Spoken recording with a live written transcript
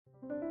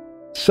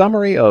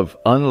Summary of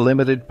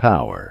Unlimited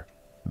Power,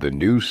 The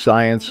New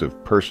Science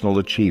of Personal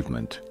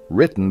Achievement,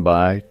 written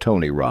by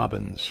Tony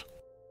Robbins.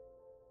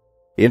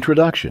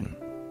 Introduction.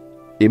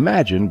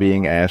 Imagine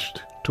being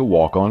asked to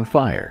walk on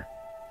fire.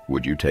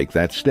 Would you take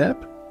that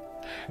step?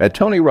 At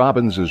Tony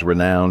Robbins'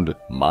 renowned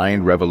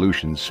Mind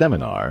Revolution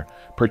seminar,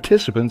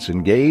 participants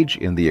engage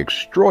in the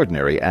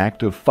extraordinary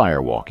act of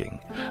firewalking,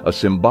 a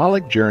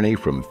symbolic journey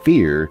from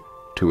fear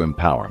to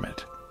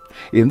empowerment.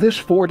 In this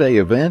 4-day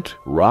event,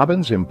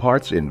 Robbins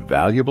imparts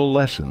invaluable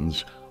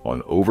lessons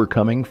on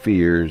overcoming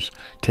fears,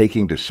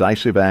 taking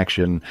decisive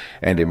action,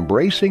 and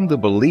embracing the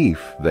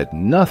belief that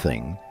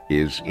nothing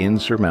is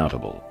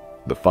insurmountable.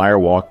 The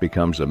firewalk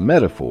becomes a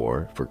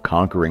metaphor for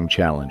conquering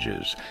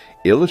challenges,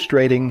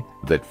 illustrating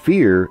that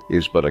fear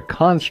is but a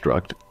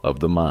construct of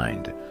the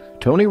mind.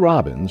 Tony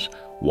Robbins,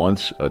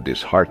 once a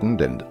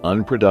disheartened and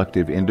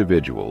unproductive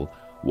individual,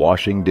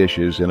 washing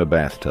dishes in a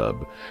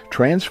bathtub,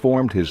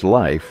 transformed his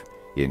life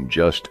in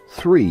just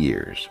 3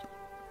 years.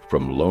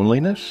 From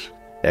loneliness,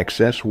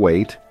 excess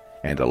weight,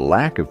 and a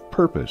lack of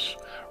purpose,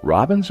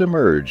 Robbins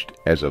emerged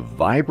as a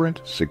vibrant,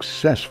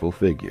 successful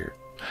figure.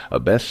 A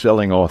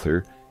best-selling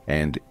author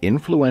and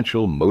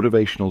influential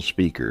motivational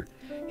speaker,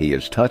 he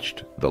has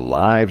touched the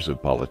lives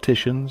of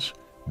politicians,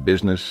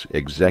 business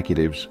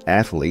executives,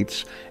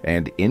 athletes,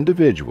 and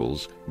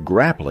individuals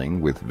grappling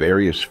with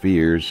various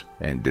fears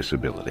and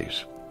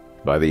disabilities.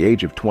 By the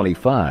age of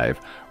 25,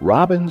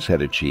 Robbins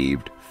had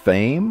achieved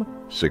fame,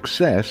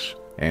 success,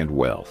 and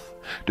wealth.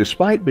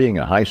 Despite being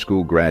a high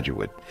school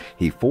graduate,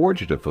 he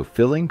forged a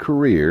fulfilling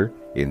career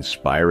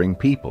inspiring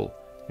people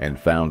and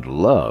found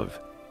love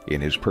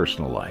in his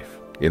personal life.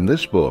 In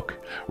this book,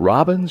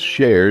 Robbins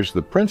shares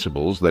the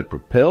principles that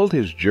propelled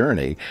his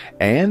journey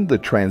and the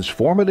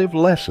transformative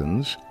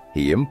lessons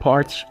he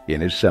imparts in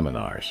his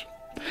seminars.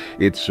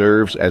 It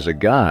serves as a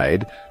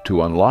guide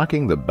to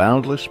unlocking the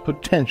boundless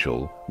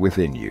potential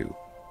within you.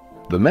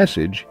 The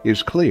message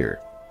is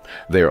clear.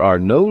 There are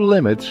no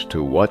limits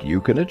to what you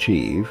can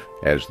achieve,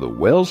 as the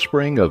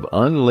wellspring of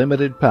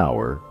unlimited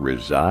power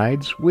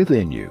resides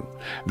within you.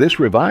 This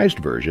revised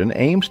version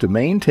aims to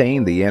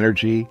maintain the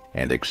energy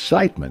and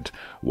excitement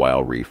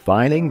while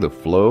refining the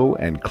flow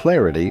and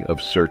clarity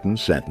of certain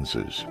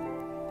sentences.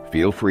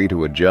 Feel free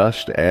to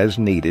adjust as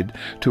needed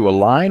to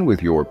align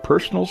with your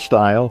personal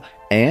style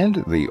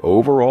and the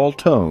overall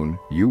tone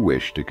you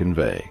wish to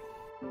convey.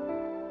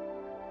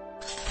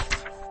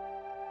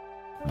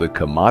 The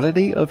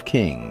Commodity of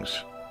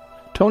Kings.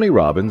 Tony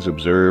Robbins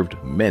observed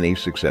many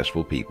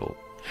successful people.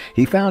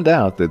 He found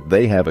out that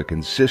they have a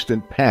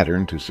consistent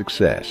pattern to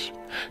success.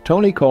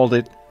 Tony called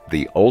it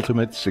the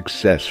ultimate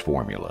success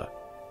formula.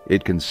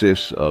 It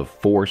consists of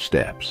 4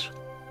 steps.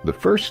 The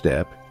first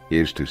step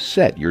is to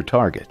set your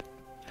target.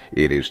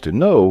 It is to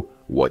know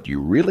what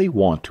you really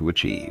want to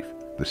achieve.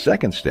 The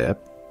second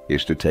step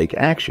is to take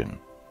action.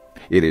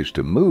 It is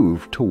to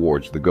move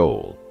towards the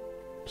goal.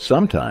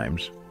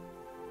 Sometimes,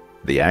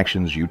 the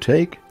actions you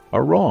take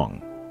are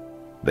wrong.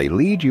 They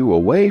lead you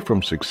away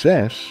from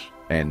success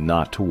and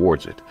not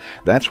towards it.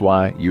 That's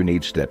why you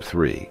need step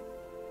 3.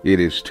 It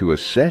is to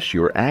assess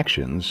your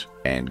actions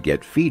and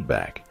get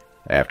feedback.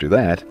 After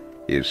that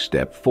is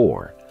step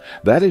 4.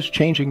 That is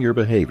changing your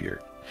behavior.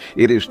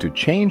 It is to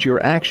change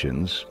your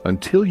actions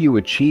until you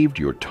achieved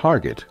your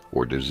target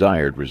or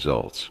desired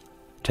results.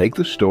 Take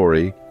the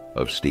story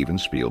of Steven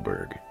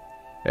Spielberg.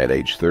 At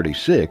age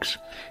 36,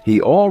 he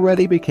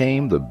already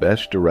became the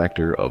best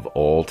director of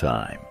all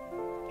time.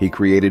 He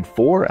created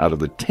 4 out of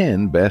the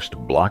 10 best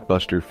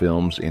blockbuster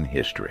films in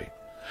history.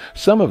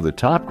 Some of the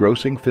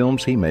top-grossing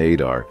films he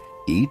made are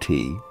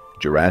E.T.,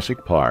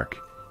 Jurassic Park,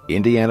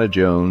 Indiana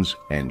Jones,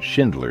 and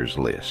Schindler's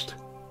List.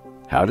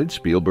 How did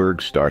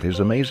Spielberg start his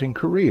amazing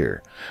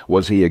career?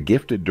 Was he a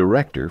gifted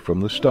director from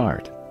the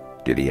start?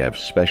 Did he have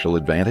special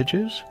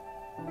advantages?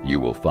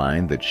 You will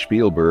find that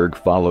Spielberg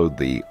followed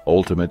the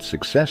ultimate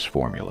success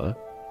formula: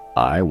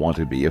 I want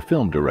to be a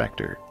film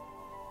director.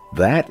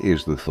 That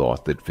is the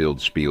thought that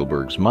filled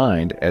Spielberg's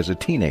mind as a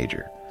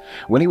teenager.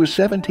 When he was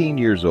 17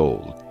 years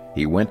old,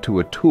 he went to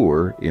a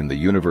tour in the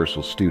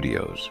Universal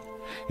Studios.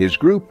 His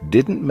group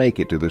didn't make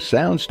it to the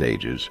sound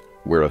stages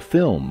where a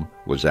film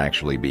was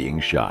actually being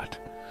shot.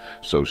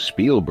 So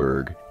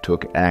Spielberg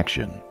took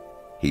action.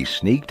 He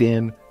sneaked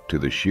in to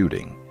the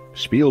shooting.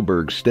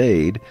 Spielberg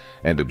stayed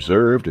and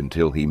observed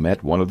until he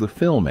met one of the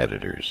film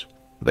editors.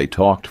 They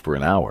talked for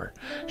an hour.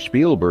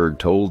 Spielberg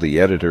told the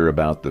editor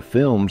about the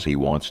films he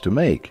wants to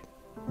make.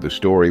 The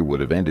story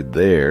would have ended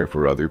there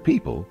for other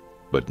people,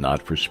 but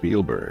not for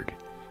Spielberg.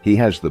 He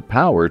has the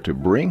power to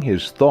bring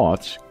his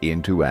thoughts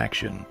into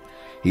action.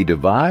 He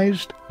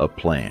devised a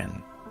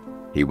plan.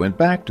 He went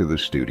back to the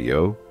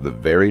studio the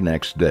very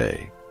next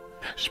day.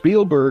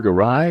 Spielberg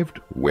arrived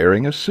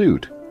wearing a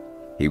suit.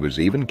 He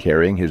was even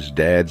carrying his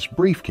dad's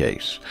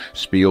briefcase.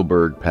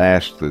 Spielberg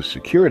passed the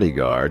security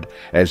guard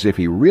as if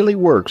he really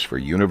works for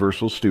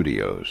Universal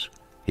Studios.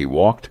 He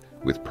walked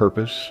with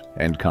purpose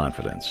and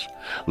confidence.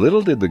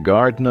 Little did the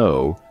guard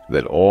know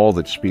that all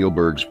that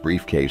Spielberg's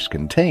briefcase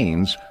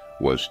contains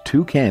was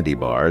 2 candy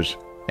bars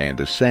and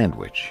a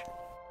sandwich.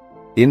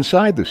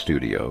 Inside the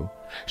studio,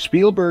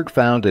 Spielberg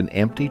found an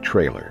empty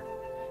trailer.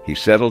 He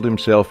settled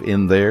himself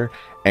in there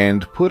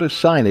and put a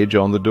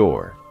signage on the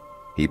door.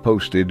 He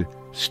posted,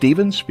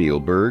 "Steven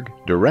Spielberg,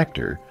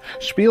 director.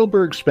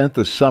 Spielberg spent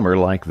the summer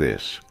like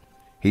this."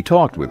 He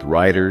talked with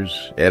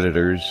writers,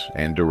 editors,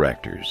 and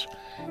directors.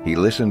 He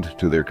listened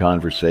to their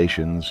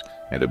conversations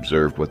and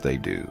observed what they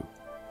do.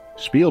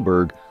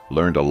 Spielberg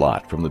learned a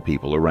lot from the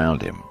people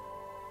around him.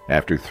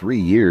 After 3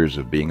 years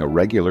of being a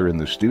regular in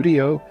the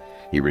studio,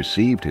 he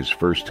received his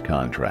first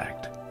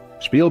contract.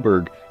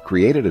 Spielberg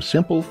created a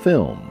simple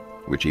film,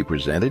 which he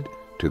presented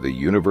to the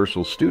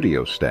Universal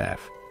Studio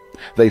staff.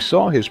 They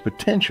saw his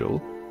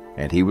potential,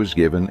 and he was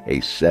given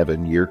a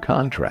 7-year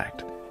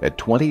contract. At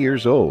 20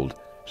 years old,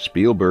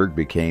 Spielberg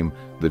became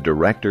the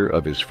director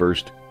of his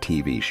first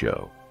TV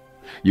show.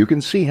 You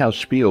can see how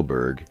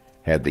Spielberg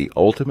had the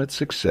ultimate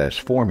success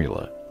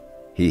formula.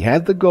 He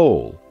had the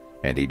goal,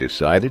 and he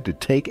decided to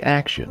take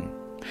action.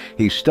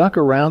 He stuck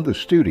around the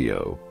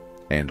studio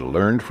and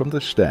learned from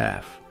the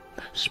staff.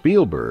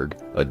 Spielberg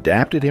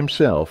adapted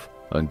himself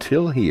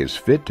until he is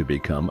fit to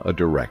become a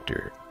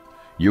director.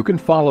 You can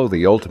follow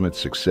the ultimate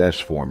success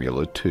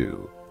formula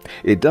too.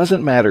 It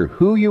doesn't matter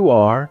who you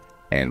are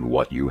and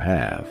what you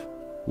have.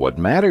 What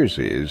matters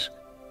is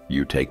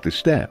you take the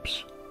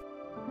steps.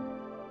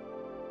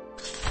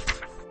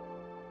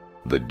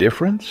 The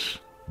difference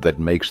that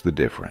makes the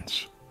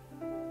difference.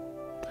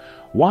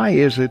 Why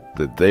is it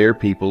that there are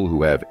people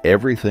who have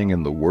everything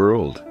in the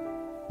world,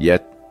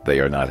 yet they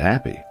are not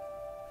happy?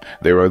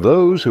 There are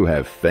those who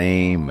have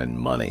fame and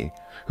money,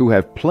 who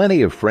have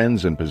plenty of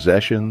friends and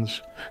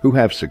possessions, who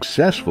have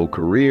successful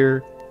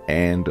career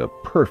and a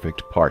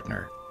perfect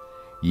partner.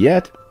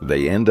 Yet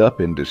they end up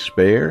in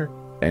despair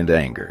and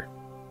anger.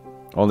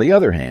 On the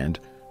other hand,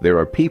 there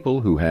are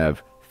people who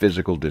have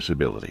physical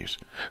disabilities,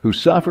 who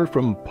suffer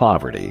from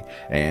poverty,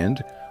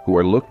 and who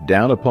are looked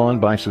down upon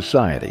by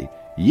society,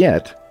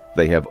 yet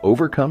they have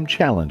overcome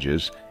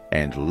challenges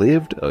and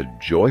lived a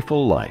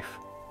joyful life.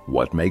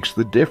 What makes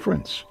the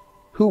difference?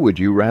 Who would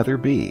you rather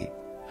be?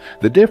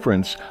 The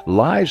difference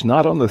lies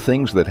not on the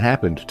things that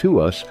happened to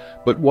us,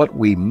 but what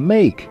we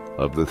make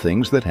of the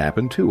things that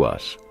happen to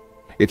us.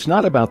 It's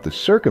not about the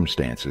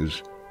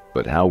circumstances,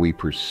 but how we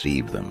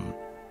perceive them.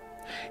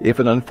 If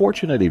an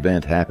unfortunate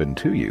event happened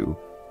to you,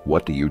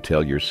 what do you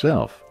tell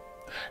yourself?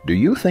 Do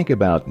you think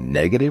about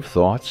negative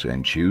thoughts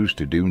and choose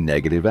to do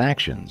negative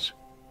actions?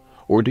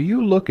 Or do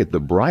you look at the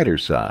brighter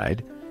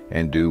side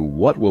and do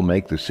what will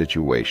make the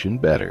situation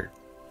better?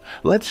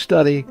 Let's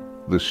study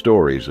the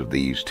stories of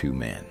these two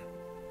men.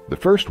 The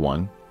first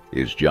one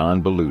is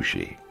John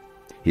Belushi.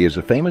 He is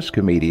a famous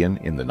comedian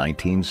in the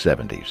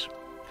 1970s.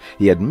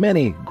 He had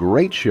many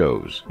great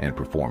shows and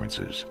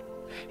performances.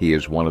 He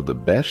is one of the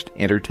best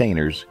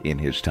entertainers in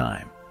his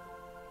time.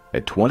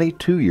 At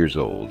 22 years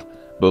old,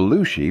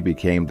 Belushi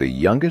became the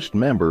youngest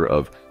member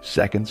of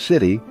Second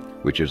City,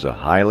 which is a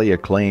highly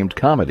acclaimed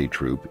comedy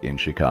troupe in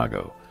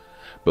Chicago.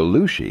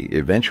 Belushi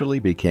eventually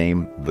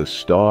became the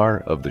star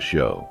of the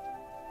show.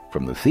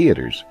 From the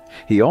theaters,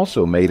 he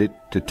also made it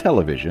to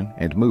television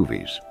and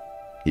movies.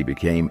 He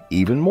became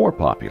even more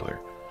popular.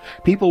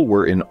 People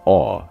were in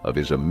awe of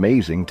his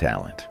amazing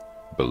talent.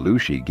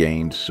 Belushi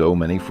gained so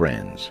many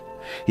friends.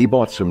 He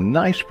bought some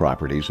nice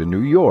properties in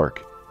New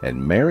York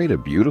and married a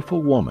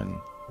beautiful woman.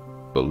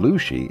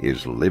 Belushi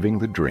is living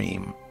the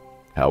dream.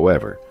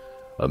 However,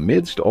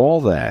 amidst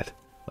all that,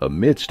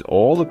 amidst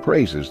all the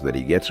praises that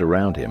he gets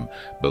around him,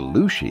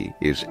 Belushi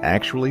is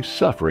actually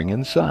suffering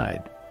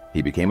inside.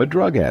 He became a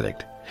drug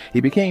addict.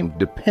 He became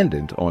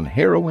dependent on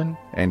heroin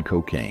and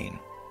cocaine.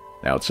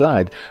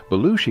 Outside,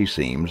 Belushi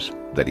seems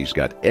that he's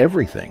got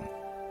everything,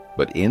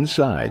 but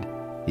inside,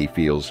 he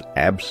feels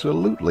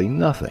absolutely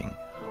nothing.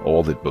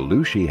 All that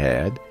Belushi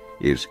had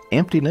is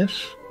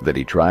emptiness that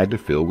he tried to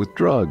fill with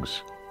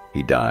drugs.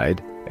 He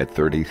died at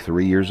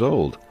 33 years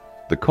old.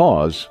 The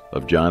cause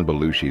of John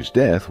Belushi's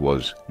death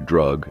was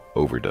drug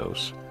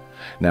overdose.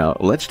 Now,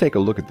 let's take a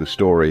look at the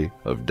story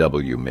of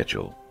W.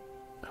 Mitchell.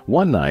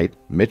 One night,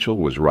 Mitchell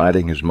was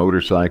riding his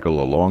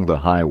motorcycle along the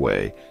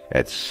highway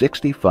at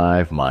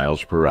 65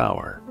 miles per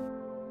hour.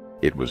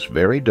 It was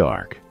very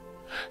dark.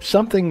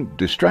 Something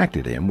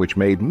distracted him, which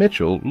made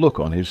Mitchell look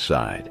on his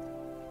side.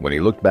 When he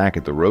looked back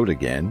at the road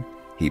again,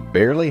 he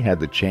barely had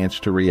the chance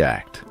to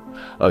react.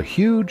 A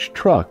huge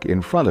truck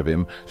in front of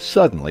him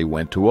suddenly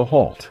went to a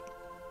halt.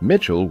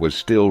 Mitchell was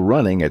still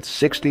running at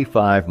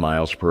 65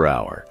 miles per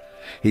hour.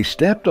 He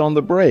stepped on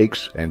the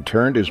brakes and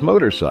turned his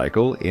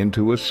motorcycle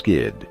into a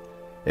skid.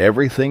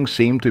 Everything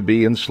seemed to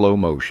be in slow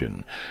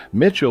motion.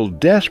 Mitchell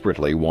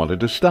desperately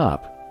wanted to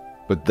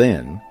stop. But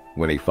then,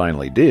 when he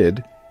finally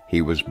did,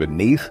 he was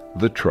beneath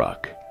the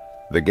truck.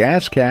 The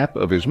gas cap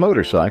of his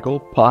motorcycle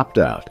popped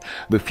out.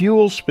 The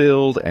fuel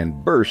spilled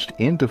and burst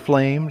into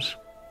flames.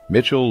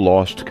 Mitchell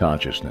lost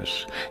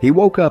consciousness. He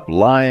woke up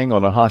lying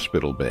on a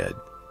hospital bed.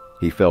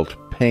 He felt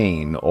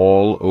pain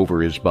all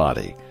over his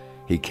body.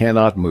 He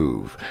cannot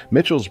move.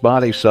 Mitchell's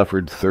body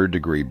suffered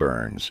third-degree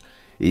burns.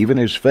 Even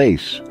his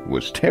face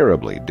was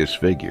terribly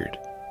disfigured.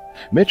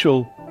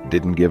 Mitchell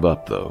didn't give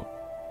up, though.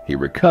 He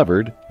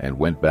recovered and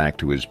went back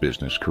to his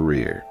business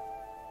career.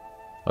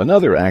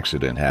 Another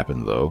accident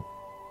happened, though.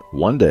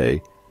 One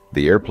day,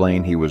 the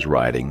airplane he was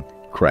riding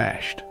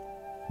crashed.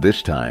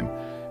 This time,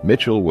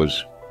 Mitchell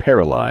was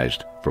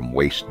paralyzed from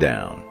waist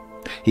down.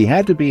 He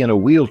had to be in a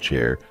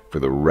wheelchair for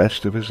the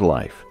rest of his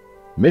life.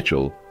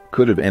 Mitchell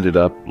could have ended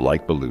up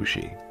like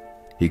Belushi.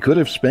 He could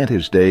have spent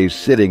his days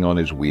sitting on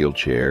his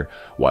wheelchair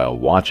while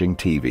watching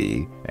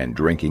TV and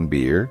drinking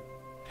beer.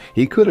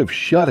 He could have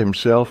shut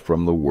himself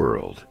from the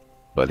world,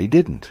 but he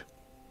didn't.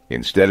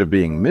 Instead of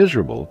being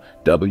miserable,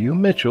 W.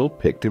 Mitchell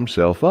picked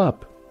himself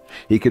up.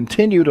 He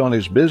continued on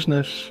his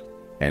business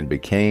and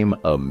became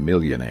a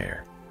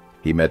millionaire.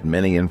 He met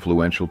many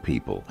influential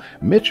people.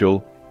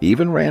 Mitchell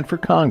even ran for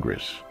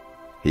Congress.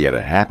 He had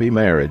a happy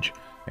marriage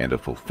and a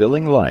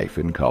fulfilling life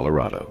in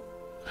Colorado.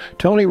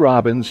 Tony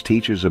Robbins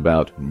teaches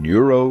about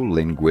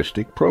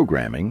neuro-linguistic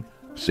programming.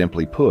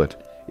 Simply put,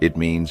 it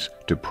means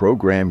to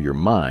program your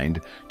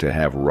mind to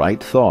have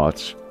right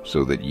thoughts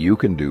so that you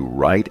can do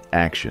right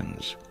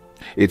actions.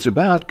 It's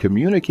about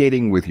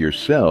communicating with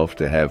yourself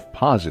to have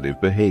positive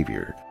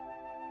behavior.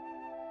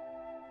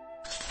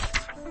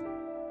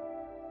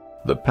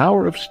 The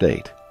power of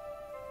state.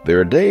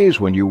 There are days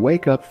when you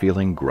wake up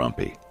feeling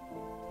grumpy,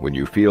 when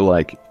you feel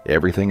like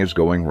everything is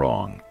going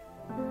wrong.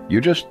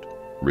 You just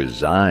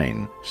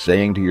resign,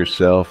 saying to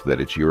yourself that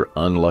it's your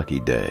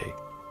unlucky day.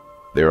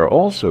 There are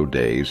also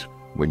days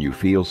when you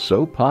feel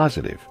so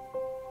positive.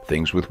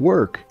 Things with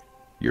work,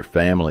 your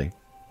family,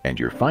 and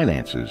your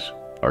finances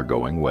are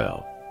going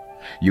well.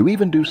 You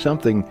even do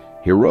something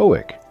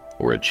heroic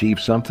or achieve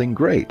something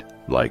great,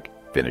 like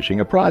finishing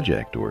a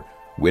project or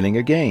winning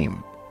a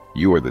game.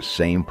 You are the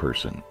same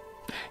person.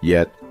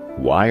 Yet,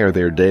 why are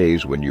there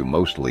days when you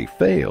mostly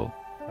fail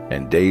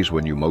and days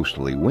when you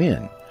mostly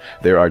win?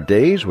 There are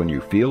days when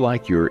you feel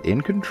like you're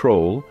in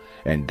control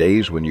and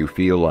days when you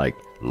feel like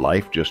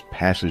life just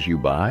passes you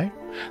by.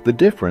 The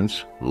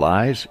difference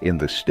lies in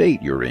the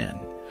state you're in.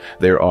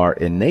 There are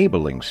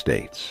enabling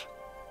states.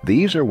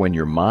 These are when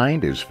your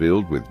mind is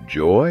filled with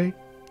joy,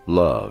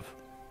 love,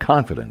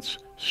 confidence,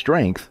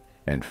 strength,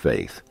 and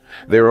faith.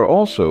 There are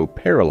also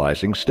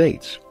paralyzing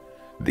states.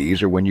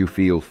 These are when you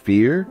feel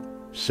fear,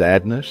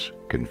 sadness,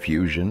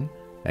 confusion,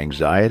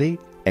 anxiety,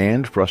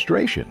 and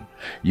frustration.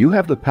 You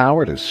have the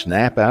power to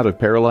snap out of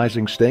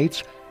paralyzing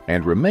states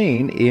and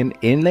remain in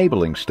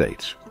enabling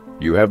states.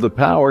 You have the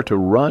power to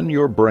run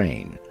your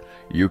brain.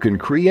 You can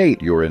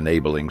create your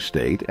enabling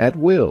state at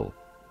will.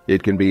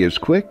 It can be as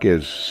quick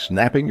as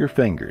snapping your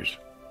fingers.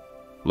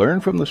 Learn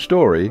from the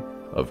story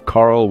of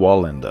Carl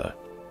Walenda.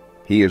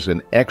 He is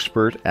an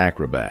expert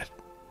acrobat.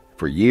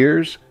 For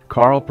years,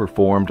 Carl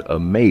performed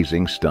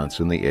amazing stunts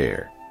in the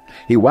air.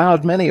 He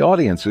wowed many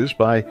audiences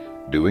by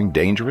doing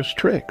dangerous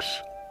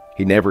tricks.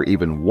 He never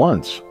even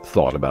once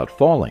thought about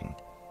falling.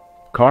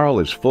 Carl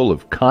is full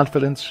of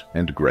confidence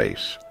and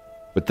grace.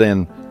 But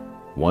then,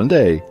 one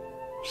day,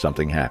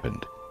 something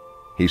happened.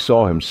 He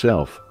saw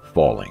himself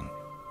falling.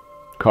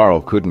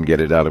 Carl couldn't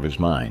get it out of his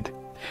mind.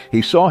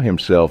 He saw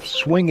himself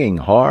swinging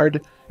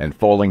hard and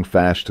falling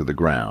fast to the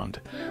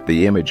ground.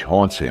 The image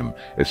haunts him,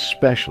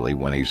 especially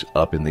when he's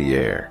up in the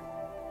air.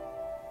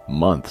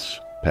 Months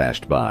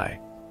passed by.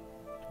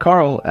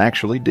 Carl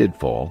actually did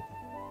fall.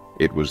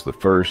 It was the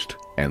first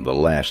and the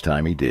last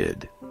time he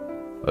did.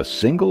 A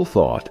single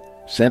thought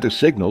sent a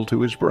signal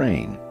to his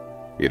brain.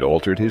 It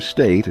altered his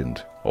state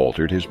and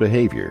altered his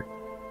behavior.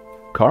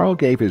 Carl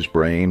gave his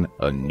brain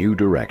a new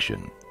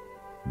direction.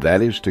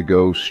 That is to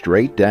go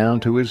straight down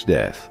to his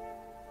death.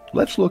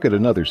 Let's look at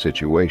another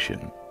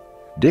situation.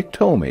 Dick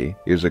Tomey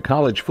is a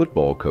college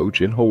football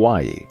coach in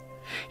Hawaii.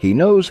 He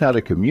knows how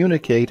to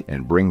communicate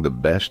and bring the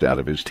best out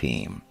of his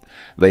team.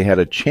 They had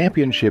a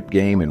championship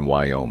game in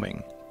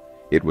Wyoming.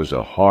 It was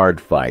a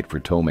hard fight for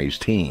Tomey's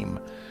team.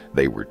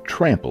 They were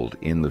trampled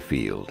in the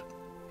field.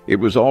 It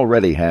was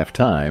already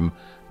halftime,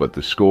 but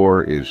the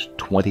score is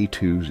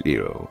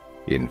 22-0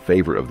 in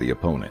favor of the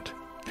opponent.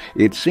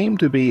 It seemed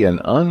to be an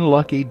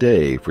unlucky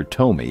day for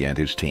Tomey and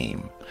his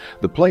team.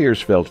 The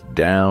players felt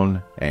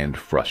down and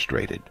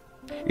frustrated.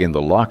 In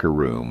the locker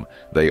room,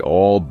 they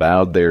all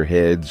bowed their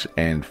heads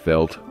and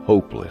felt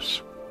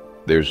hopeless.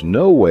 There's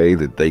no way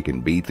that they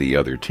can beat the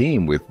other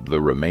team with the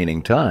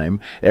remaining time.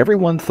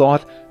 Everyone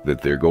thought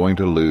that they're going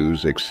to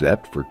lose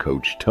except for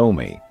Coach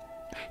Tomey.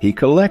 He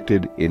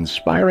collected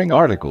inspiring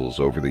articles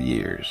over the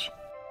years.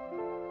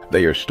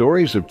 They are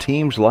stories of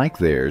teams like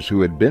theirs who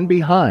had been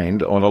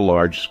behind on a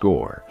large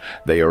score.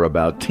 They are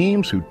about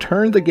teams who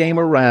turned the game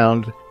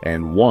around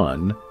and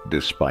won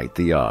despite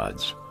the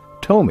odds.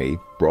 Tomey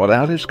brought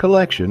out his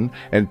collection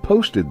and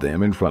posted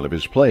them in front of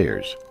his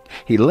players.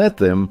 He let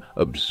them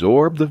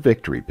absorb the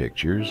victory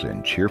pictures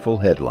and cheerful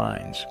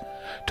headlines.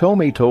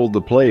 Tomey told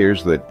the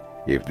players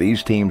that if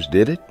these teams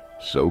did it,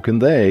 so can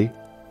they.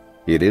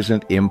 It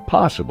isn't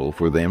impossible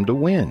for them to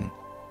win.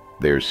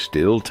 There's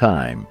still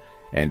time,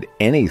 and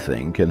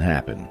anything can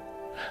happen.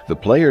 The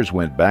players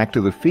went back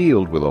to the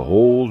field with a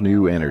whole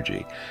new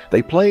energy.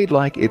 They played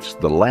like it's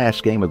the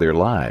last game of their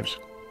lives.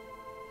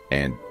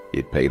 And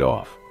it paid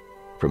off.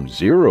 From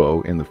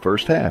 0 in the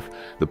first half,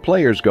 the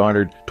players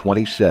garnered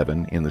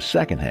 27 in the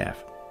second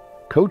half.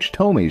 Coach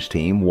Tomey's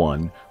team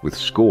won with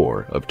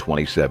score of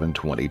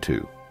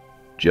 27-22.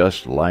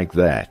 Just like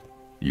that,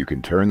 you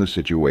can turn the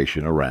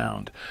situation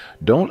around.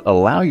 Don't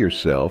allow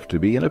yourself to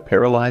be in a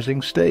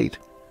paralyzing state.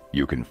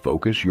 You can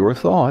focus your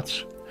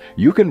thoughts.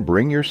 You can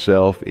bring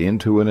yourself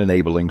into an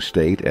enabling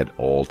state at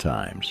all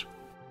times.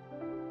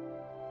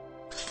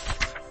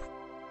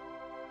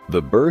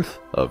 The birth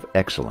of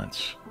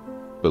excellence.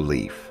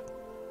 Belief.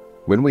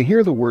 When we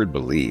hear the word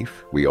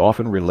belief, we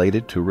often relate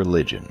it to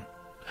religion.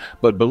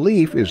 But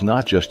belief is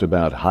not just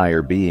about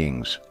higher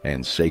beings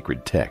and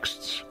sacred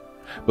texts.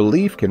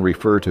 Belief can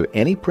refer to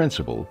any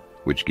principle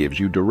which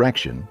gives you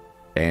direction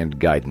and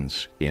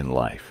guidance in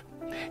life.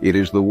 It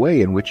is the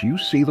way in which you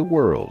see the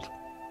world.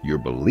 Your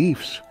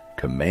beliefs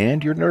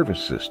command your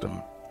nervous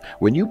system.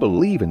 When you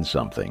believe in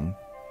something,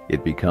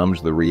 it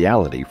becomes the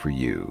reality for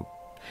you.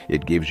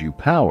 It gives you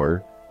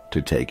power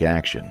to take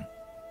action.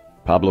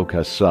 Pablo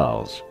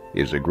Casals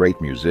is a great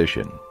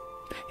musician.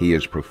 He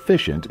is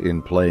proficient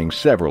in playing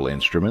several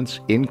instruments,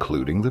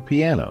 including the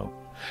piano.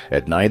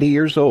 At 90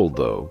 years old,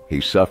 though, he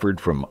suffered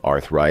from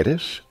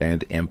arthritis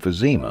and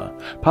emphysema.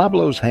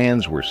 Pablo's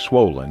hands were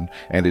swollen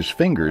and his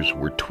fingers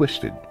were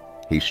twisted.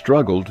 He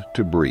struggled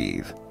to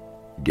breathe.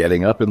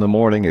 Getting up in the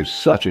morning is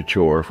such a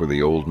chore for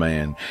the old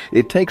man.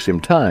 It takes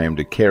him time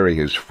to carry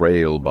his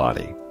frail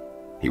body.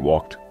 He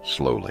walked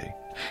slowly.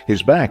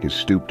 His back is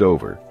stooped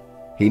over.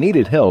 He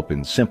needed help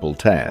in simple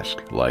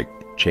tasks like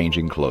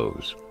changing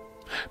clothes.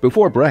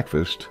 Before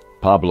breakfast,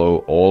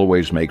 Pablo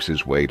always makes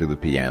his way to the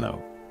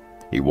piano.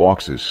 He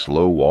walks his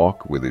slow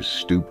walk with his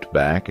stooped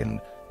back and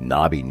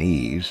knobby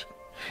knees.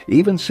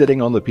 Even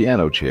sitting on the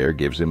piano chair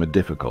gives him a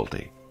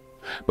difficulty.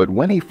 But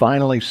when he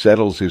finally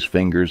settles his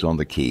fingers on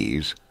the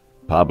keys,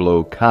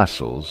 Pablo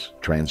Casals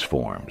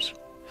transforms.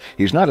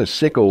 He's not a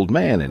sick old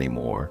man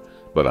anymore,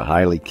 but a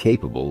highly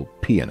capable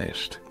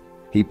pianist.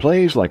 He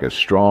plays like a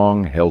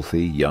strong,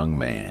 healthy young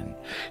man.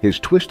 His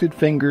twisted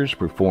fingers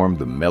perform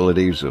the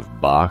melodies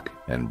of Bach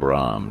and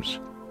Brahms.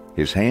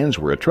 His hands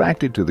were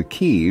attracted to the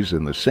keys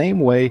in the same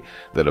way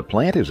that a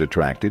plant is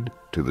attracted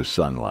to the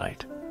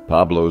sunlight.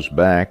 Pablo's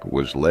back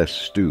was less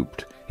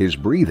stooped, his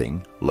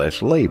breathing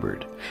less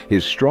labored.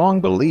 His strong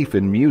belief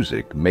in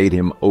music made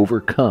him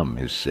overcome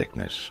his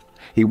sickness.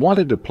 He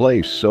wanted to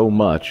play so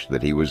much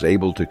that he was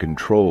able to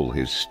control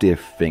his stiff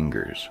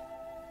fingers.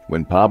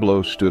 When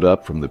Pablo stood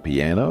up from the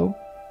piano,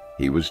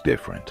 he was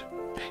different.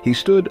 He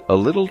stood a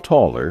little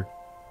taller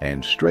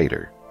and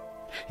straighter.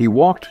 He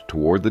walked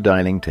toward the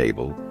dining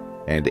table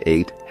and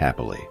ate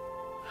happily.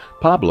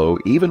 Pablo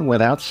even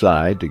went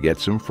outside to get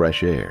some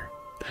fresh air.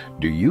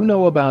 Do you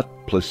know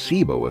about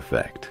placebo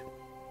effect?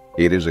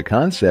 It is a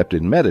concept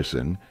in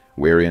medicine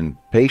wherein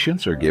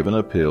patients are given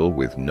a pill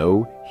with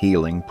no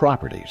healing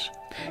properties.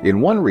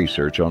 In one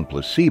research on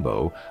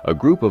placebo, a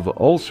group of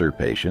ulcer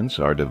patients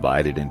are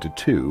divided into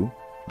two.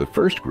 The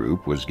first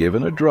group was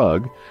given a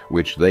drug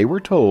which they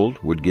were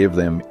told would give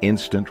them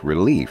instant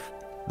relief.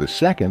 The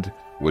second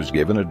was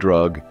given a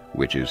drug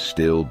which is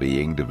still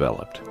being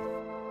developed.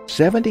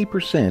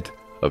 70%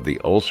 of the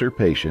ulcer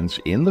patients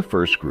in the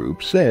first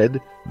group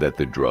said that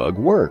the drug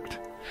worked.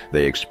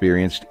 They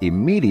experienced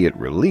immediate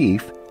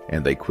relief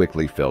and they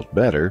quickly felt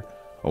better.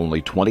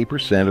 Only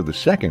 20% of the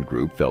second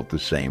group felt the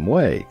same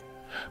way.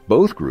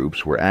 Both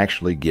groups were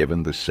actually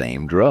given the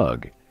same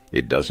drug.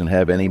 It doesn't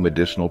have any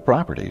medicinal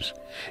properties.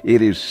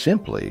 It is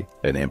simply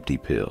an empty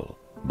pill.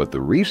 But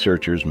the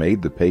researchers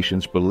made the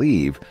patients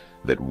believe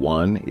that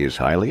one is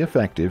highly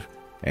effective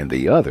and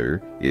the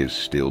other is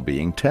still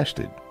being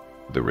tested.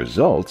 The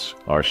results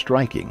are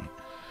striking.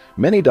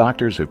 Many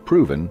doctors have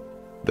proven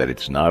that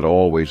it's not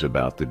always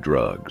about the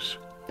drugs.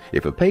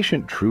 If a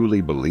patient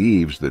truly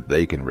believes that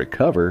they can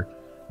recover,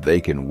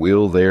 they can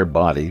will their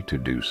body to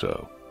do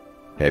so.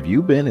 Have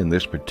you been in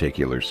this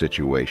particular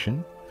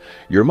situation?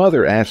 Your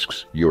mother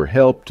asks your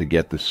help to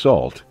get the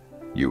salt.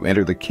 You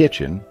enter the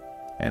kitchen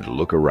and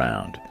look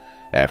around.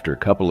 After a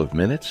couple of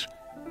minutes,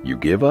 you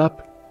give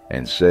up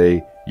and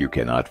say you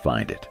cannot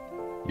find it.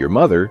 Your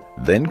mother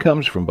then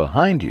comes from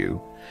behind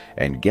you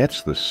and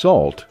gets the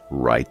salt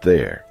right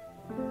there.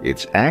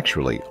 It's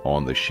actually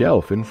on the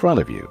shelf in front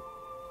of you.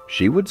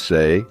 She would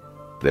say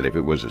that if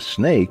it was a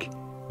snake,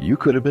 you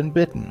could have been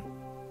bitten.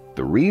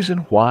 The reason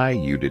why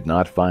you did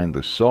not find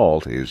the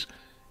salt is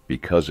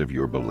because of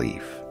your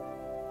belief.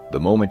 The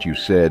moment you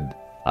said,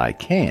 "I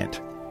can't,"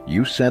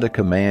 you sent a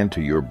command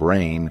to your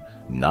brain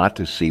not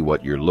to see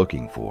what you're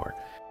looking for.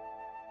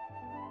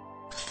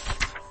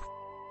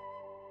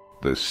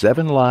 The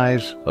 7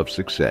 lies of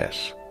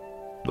success.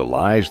 The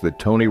lies that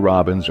Tony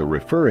Robbins are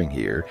referring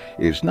here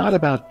is not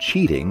about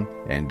cheating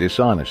and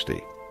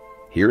dishonesty.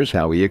 Here's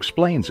how he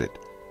explains it.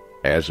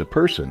 As a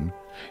person,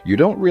 you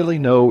don't really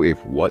know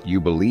if what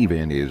you believe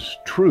in is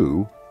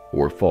true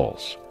or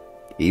false.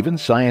 Even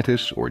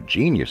scientists or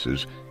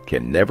geniuses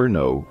can never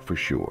know for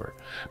sure.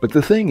 But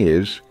the thing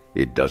is,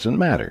 it doesn't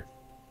matter.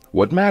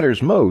 What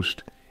matters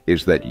most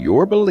is that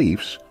your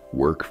beliefs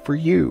work for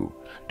you.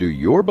 Do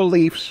your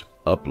beliefs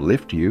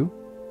uplift you?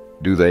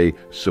 Do they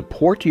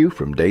support you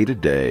from day to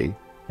day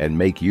and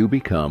make you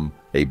become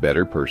a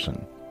better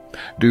person?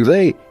 Do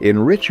they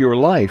enrich your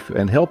life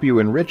and help you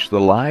enrich the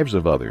lives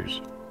of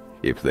others?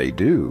 If they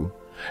do,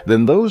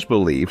 then those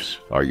beliefs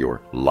are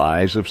your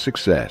lies of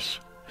success.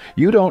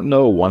 You don't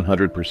know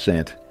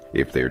 100%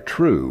 if they're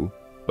true,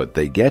 but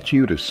they get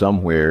you to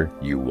somewhere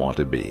you want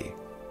to be.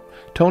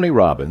 Tony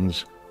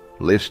Robbins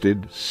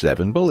listed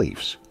 7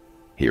 beliefs.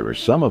 Here are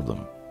some of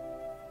them.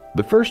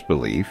 The first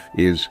belief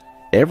is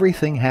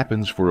everything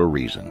happens for a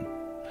reason.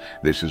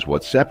 This is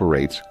what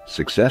separates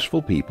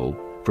successful people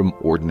from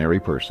ordinary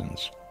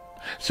persons.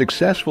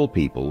 Successful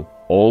people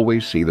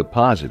always see the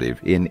positive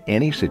in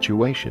any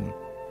situation.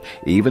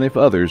 Even if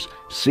others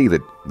see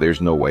that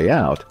there's no way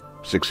out,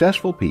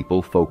 successful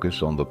people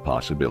focus on the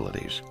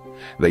possibilities.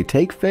 They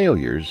take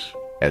failures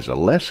as a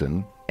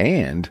lesson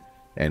and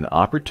an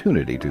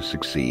opportunity to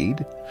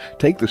succeed.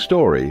 Take the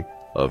story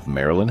of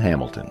Marilyn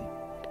Hamilton.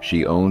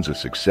 She owns a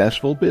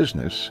successful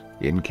business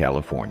in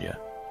California.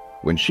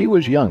 When she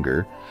was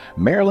younger,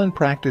 Marilyn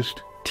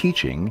practiced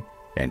teaching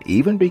and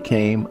even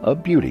became a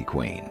beauty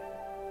queen.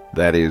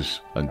 That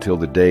is, until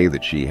the day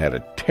that she had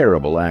a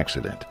terrible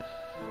accident.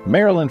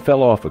 Marilyn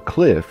fell off a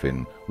cliff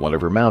in one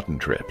of her mountain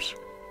trips.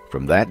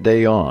 From that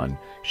day on,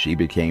 she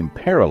became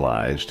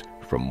paralyzed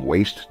from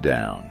waist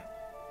down.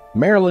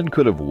 Marilyn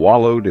could have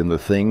wallowed in the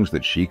things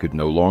that she could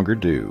no longer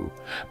do,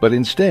 but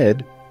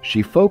instead,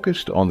 she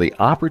focused on the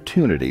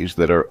opportunities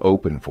that are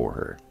open for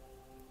her.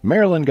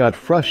 Marilyn got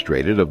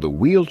frustrated of the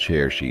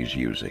wheelchair she's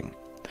using.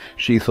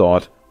 She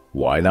thought,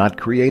 why not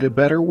create a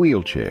better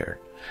wheelchair?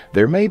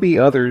 There may be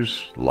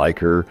others like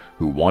her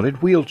who wanted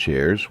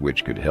wheelchairs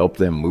which could help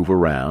them move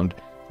around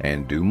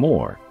and do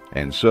more.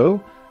 And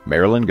so,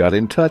 Marilyn got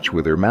in touch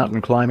with her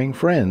mountain climbing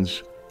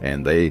friends,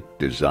 and they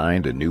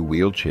designed a new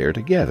wheelchair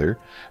together.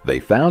 They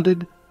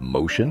founded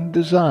Motion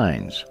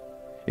Designs.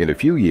 In a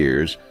few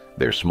years,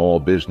 their small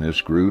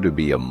business grew to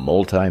be a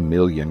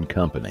multi-million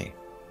company.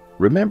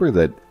 Remember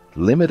that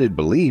limited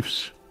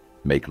beliefs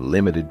make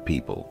limited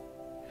people.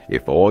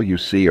 If all you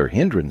see are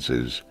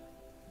hindrances,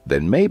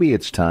 then maybe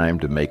it's time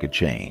to make a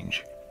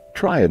change.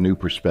 Try a new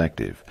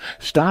perspective.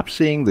 Stop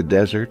seeing the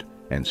desert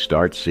and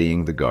start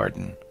seeing the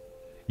garden.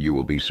 You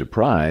will be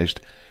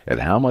surprised at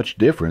how much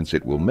difference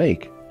it will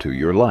make to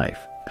your life.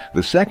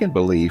 The second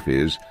belief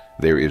is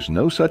there is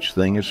no such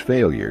thing as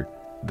failure.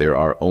 There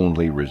are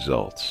only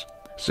results.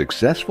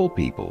 Successful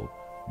people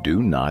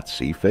do not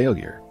see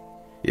failure.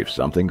 If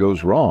something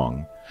goes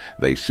wrong,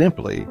 they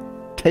simply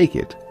take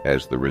it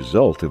as the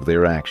result of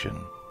their action.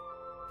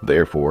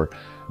 Therefore,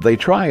 they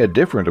try a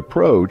different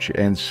approach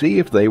and see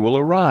if they will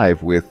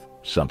arrive with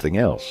something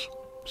else.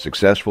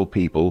 Successful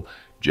people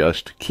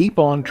just keep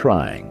on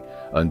trying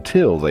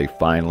until they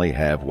finally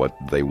have what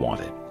they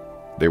wanted.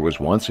 There was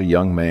once a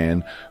young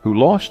man who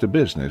lost a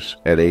business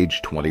at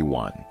age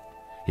 21.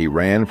 He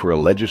ran for a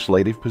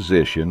legislative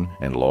position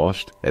and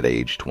lost at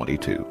age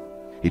 22.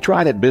 He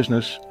tried at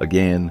business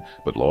again,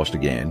 but lost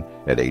again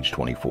at age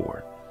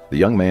 24. The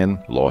young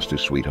man lost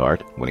his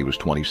sweetheart when he was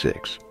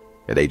 26.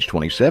 At age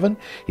 27,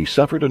 he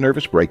suffered a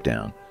nervous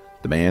breakdown.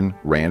 The man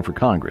ran for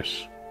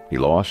Congress. He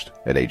lost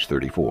at age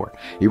 34.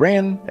 He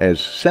ran as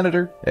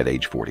senator at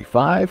age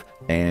 45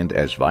 and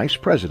as vice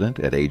president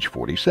at age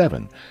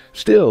 47.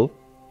 Still,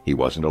 he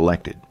wasn't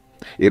elected.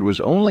 It was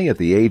only at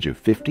the age of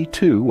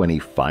 52 when he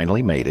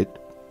finally made it.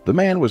 The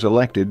man was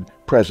elected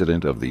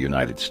President of the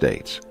United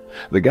States.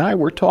 The guy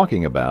we're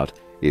talking about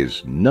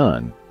is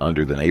none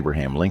other than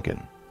Abraham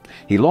Lincoln.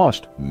 He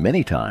lost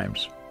many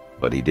times,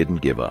 but he didn't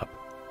give up.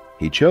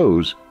 He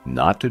chose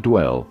not to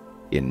dwell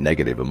in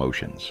negative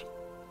emotions.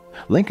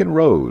 Lincoln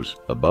rose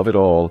above it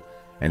all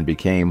and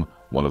became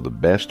one of the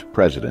best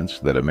presidents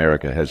that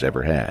America has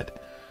ever had.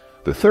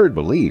 The third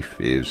belief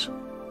is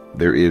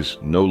there is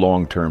no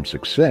long-term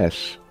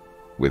success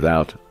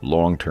without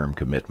long-term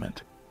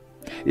commitment.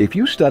 If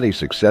you study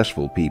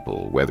successful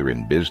people, whether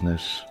in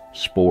business,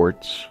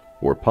 sports,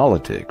 or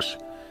politics,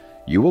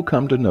 you will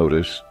come to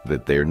notice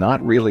that they're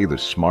not really the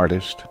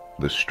smartest,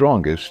 the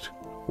strongest,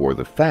 or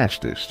the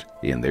fastest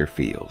in their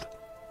field.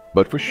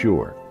 But for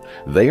sure,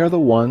 they are the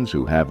ones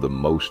who have the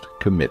most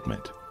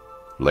commitment.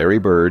 Larry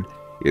Bird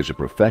is a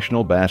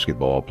professional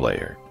basketball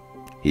player.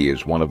 He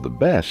is one of the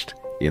best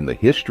in the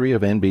history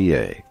of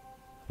NBA.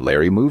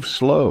 Larry moves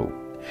slow.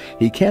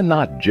 He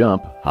cannot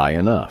jump high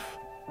enough.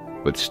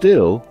 But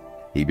still,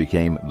 he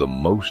became the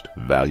most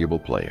valuable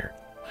player.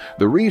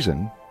 The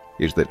reason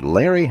is that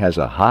Larry has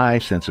a high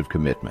sense of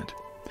commitment.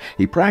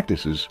 He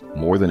practices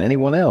more than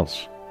anyone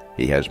else.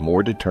 He has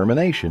more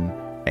determination,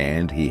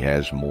 and he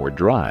has more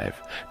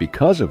drive.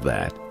 Because of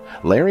that,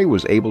 Larry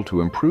was able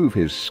to improve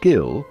his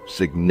skill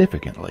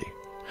significantly.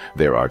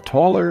 There are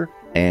taller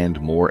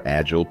and more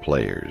agile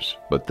players,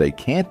 but they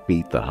can't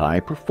beat the high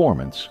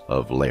performance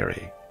of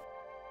Larry.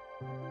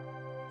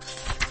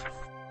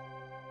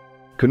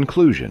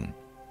 Conclusion.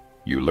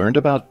 You learned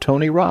about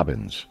Tony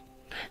Robbins.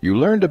 You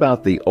learned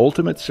about the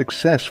ultimate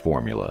success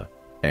formula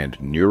and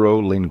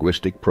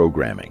neuro-linguistic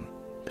programming.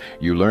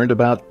 You learned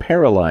about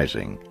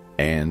paralyzing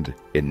and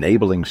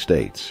enabling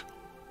states.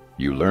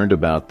 You learned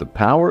about the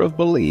power of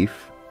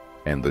belief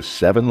and the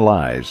 7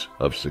 lies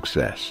of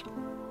success.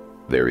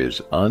 There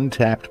is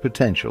untapped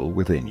potential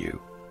within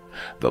you.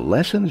 The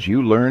lessons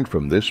you learned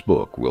from this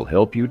book will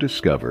help you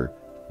discover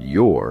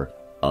your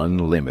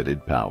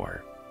unlimited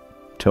power.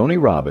 Tony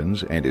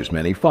Robbins and his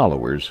many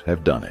followers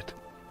have done it.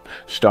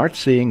 Start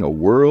seeing a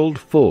world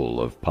full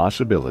of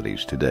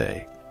possibilities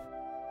today.